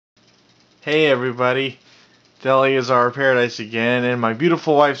Hey everybody, Delhi is our paradise again, and my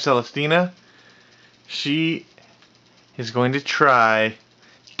beautiful wife Celestina, she is going to try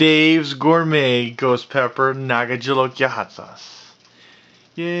Dave's Gourmet Ghost Pepper Naga Jolokia hot sauce.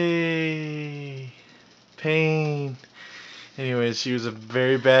 Yay! Pain. Anyways, she was a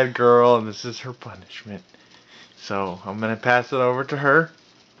very bad girl, and this is her punishment. So I'm gonna pass it over to her.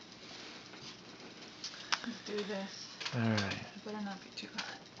 Let's do this. All right. It better not be too hot.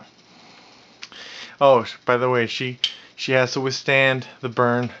 Oh, by the way, she has to withstand the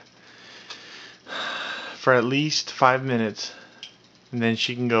burn for at least 5 minutes, and then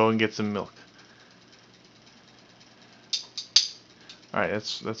she can go and get some milk. All right,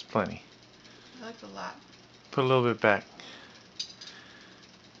 that's plenty. That's a lot. Put a little bit back.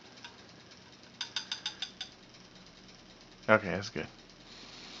 Okay, that's good.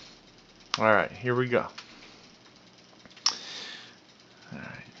 All right, here we go. All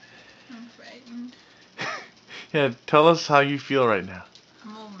right. I'm frightened. Yeah, tell us how you feel right now.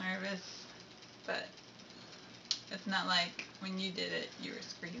 I'm a little nervous, but it's not like when you did it, you were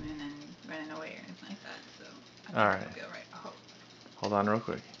screaming and running away or anything like that. So I think it'll be alright. I hope. Hold on real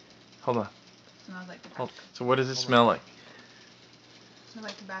quick. Hold on. It smells like Tabasco. So what does it smell like? It smells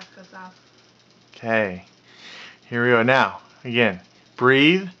like Tabasco sauce. Okay. Here we go. Now, again,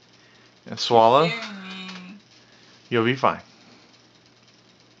 breathe and swallow. You're scaring me. You'll be fine.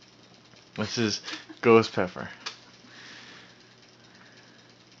 This is ghost pepper.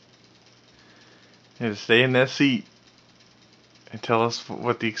 You have to stay in that seat and tell us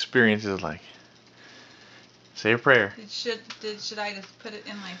what the experience is like. Say a prayer. Should I just put it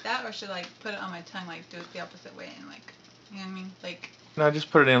in like that, or should I put it on my tongue, like do it the opposite way and like, you know what I mean? Like. No,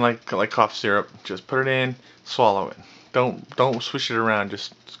 just put it in like cough syrup. Just put it in, swallow it. Don't swish it around.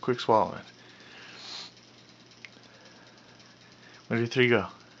 Just quick swallow it. 1, 2, 3, go.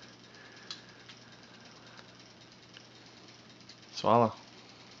 Swallow.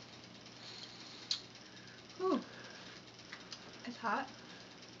 Ooh. It's hot.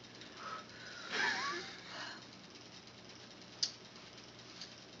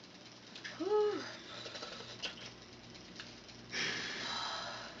 Ooh.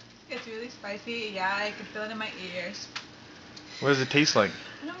 It's really spicy. Yeah, I can feel it in my ears. What does it taste like?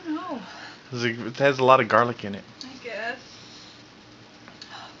 I don't know. It has a lot of garlic in it. I guess.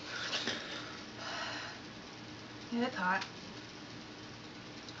 Yeah, it's hot.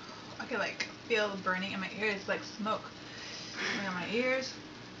 I can like feel the burning in my ears. It's like smoke coming out my ears.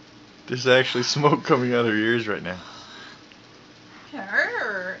 There's actually smoke coming out of your ears right now. It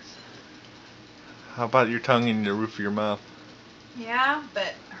hurts. How about your tongue in the roof of your mouth? Yeah, but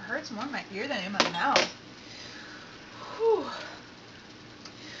it hurts more in my ear than in my mouth. Whew.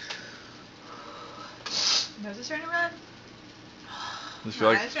 Nose is starting to run. Does My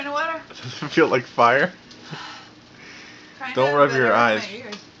eyes turning to water. Does it feel like fire? Don't rub your eyes.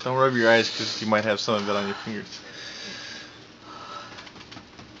 Don't rub your eyes because you might have some of it on your fingers.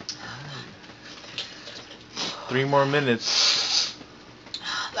 3 more minutes.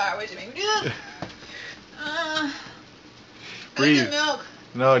 Sorry, why'd you make me do this? Breathe. I need milk.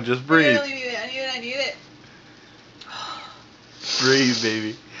 No, just breathe. I really need it. I need it. Breathe,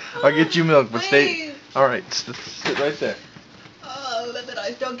 baby. I'll get you milk, but Please. stay. All right, sit right there. Oh, let the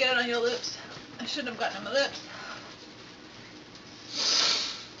eyes don't get it on your lips. I shouldn't have gotten it on my lips.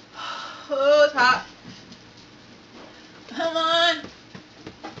 Oh, it's hot. Come on.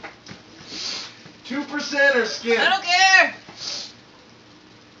 2% or skin. I don't care.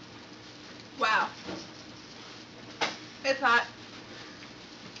 Wow. It's hot.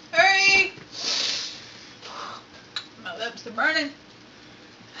 Hurry. My lips are burning.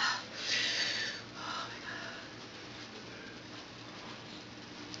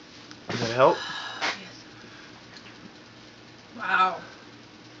 Does that help? Yes. Wow.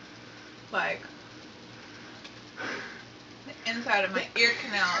 Like, the inside of my ear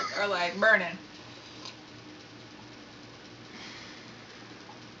canals are like burning.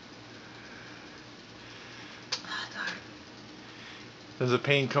 It's hard. Does the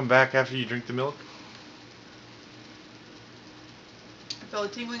pain come back after you drink the milk? I feel the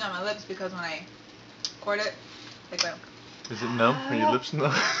tingling on my lips because when I poured it, like went. Is it numb? Are your lips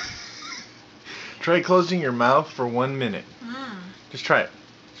numb? Try closing your mouth for 1 minute. Just try it.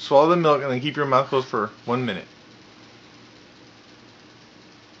 Swallow the milk and then keep your mouth closed for 1 minute.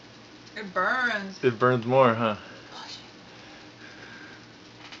 It burns. It burns more, huh?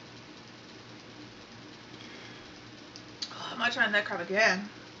 I'm not trying that crap again.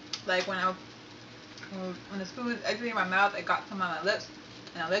 Like when the food exiting my mouth, it got some on my lips,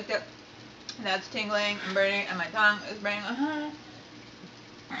 and I licked it, and that's tingling and burning, and my tongue is burning.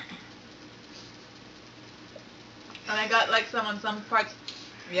 And I got like some on some parts.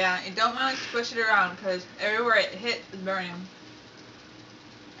 Yeah, you don't want to squish it around because everywhere it hits is burning.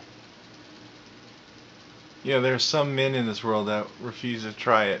 Yeah, there are some men in this world that refuse to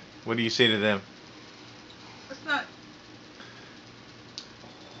try it. What do you say to them? It's not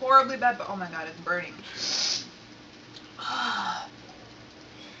horribly bad, but oh my god, it's burning.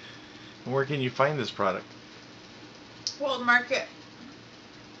 Where can you find this product? World Market.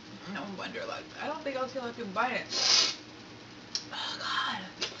 No wonder, like, I don't think I'll see a lot of people buying it. Oh god.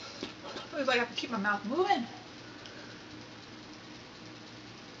 It was like I have to keep my mouth moving.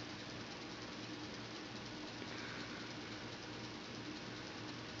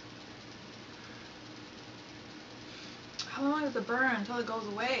 How long does it burn until it goes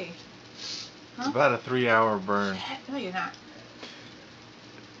away? Huh? It's about a 3-hour burn. Shit. No, you're not.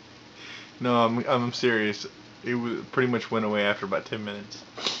 No, I'm serious. It pretty much went away after about 10 minutes.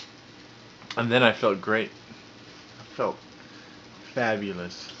 And then I felt great. I felt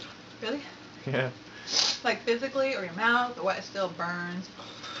fabulous. Really? Yeah. Like physically, or your mouth, or what? It still burns.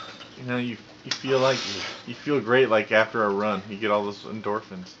 You know, you feel great like after a run. You get all those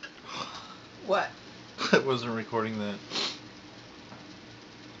endorphins. What? I wasn't recording that.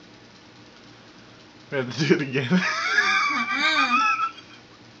 We have to do it again.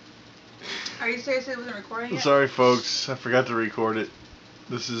 Are you serious it wasn't recording it? Sorry folks, I forgot to record it.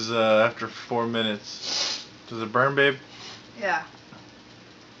 This is after 4 minutes. Does it burn, babe? Yeah.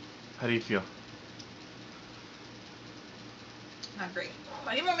 How do you feel? Not great.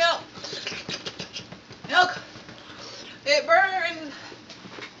 I need more milk. Milk. It burns.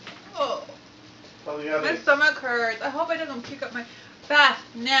 Oh. My stomach hurts. I hope it doesn't pick up my fast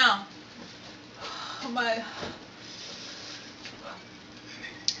now. Oh my.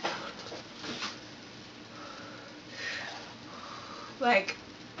 Like,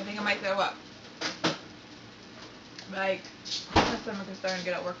 I think I might throw up. Like, my stomach is starting to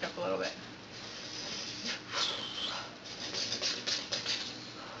get worked up a little bit.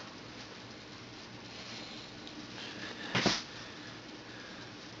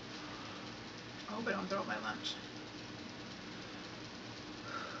 I hope I don't throw up my lunch.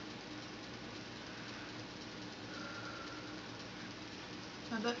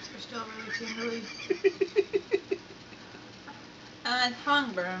 My lips are still really tingly. And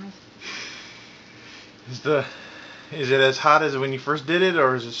tongue burns. Is it as hot as when you first did it,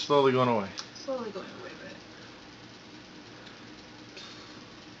 or is it slowly going away? Slowly going away,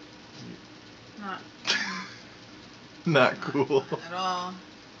 but not not cool at all.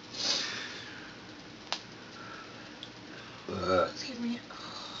 Excuse me.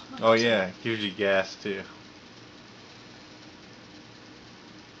 Oh yeah, it gives you gas too.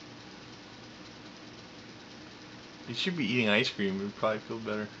 You should be eating ice cream. It would probably feel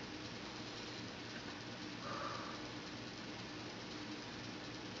better.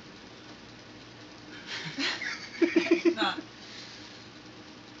 It's not.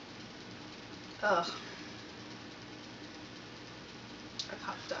 Ugh. That's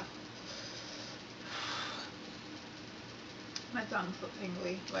hot stuff. My tongue's so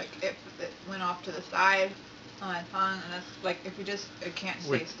tingly. Like it went off to the side on my tongue, and that's like if you just it can't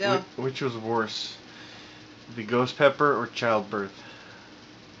stay still. Which was worse, the ghost pepper or childbirth?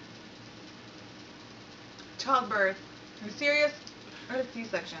 Childbirth. Are you serious? Or a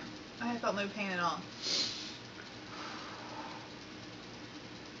C-section? I felt no pain at all.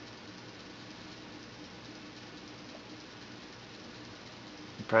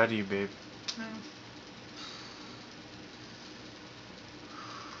 I'm proud of you, babe. Thanks.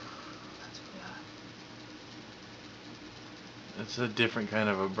 That's really hot. It's a different kind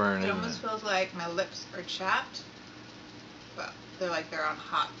of a burn, It isn't almost feels like my lips are chapped, but they're on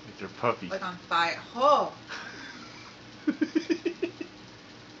hot. Like they're puffy. Like on fire. Oh!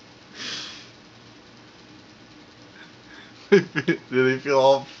 Do they feel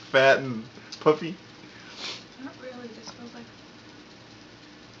all fat and puffy? Not really. It just feels like...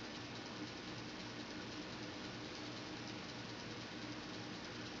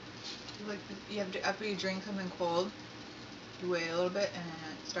 Like you have to, after you drink something cold, you wait a little bit and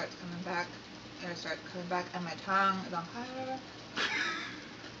then it starts coming back. And it starts coming back and my tongue is on fire.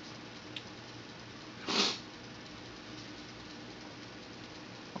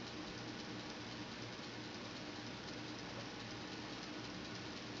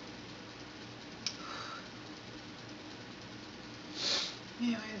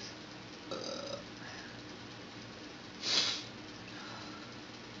 Anyways.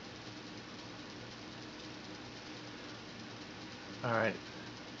 Alright.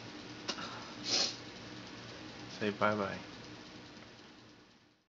 Say bye-bye.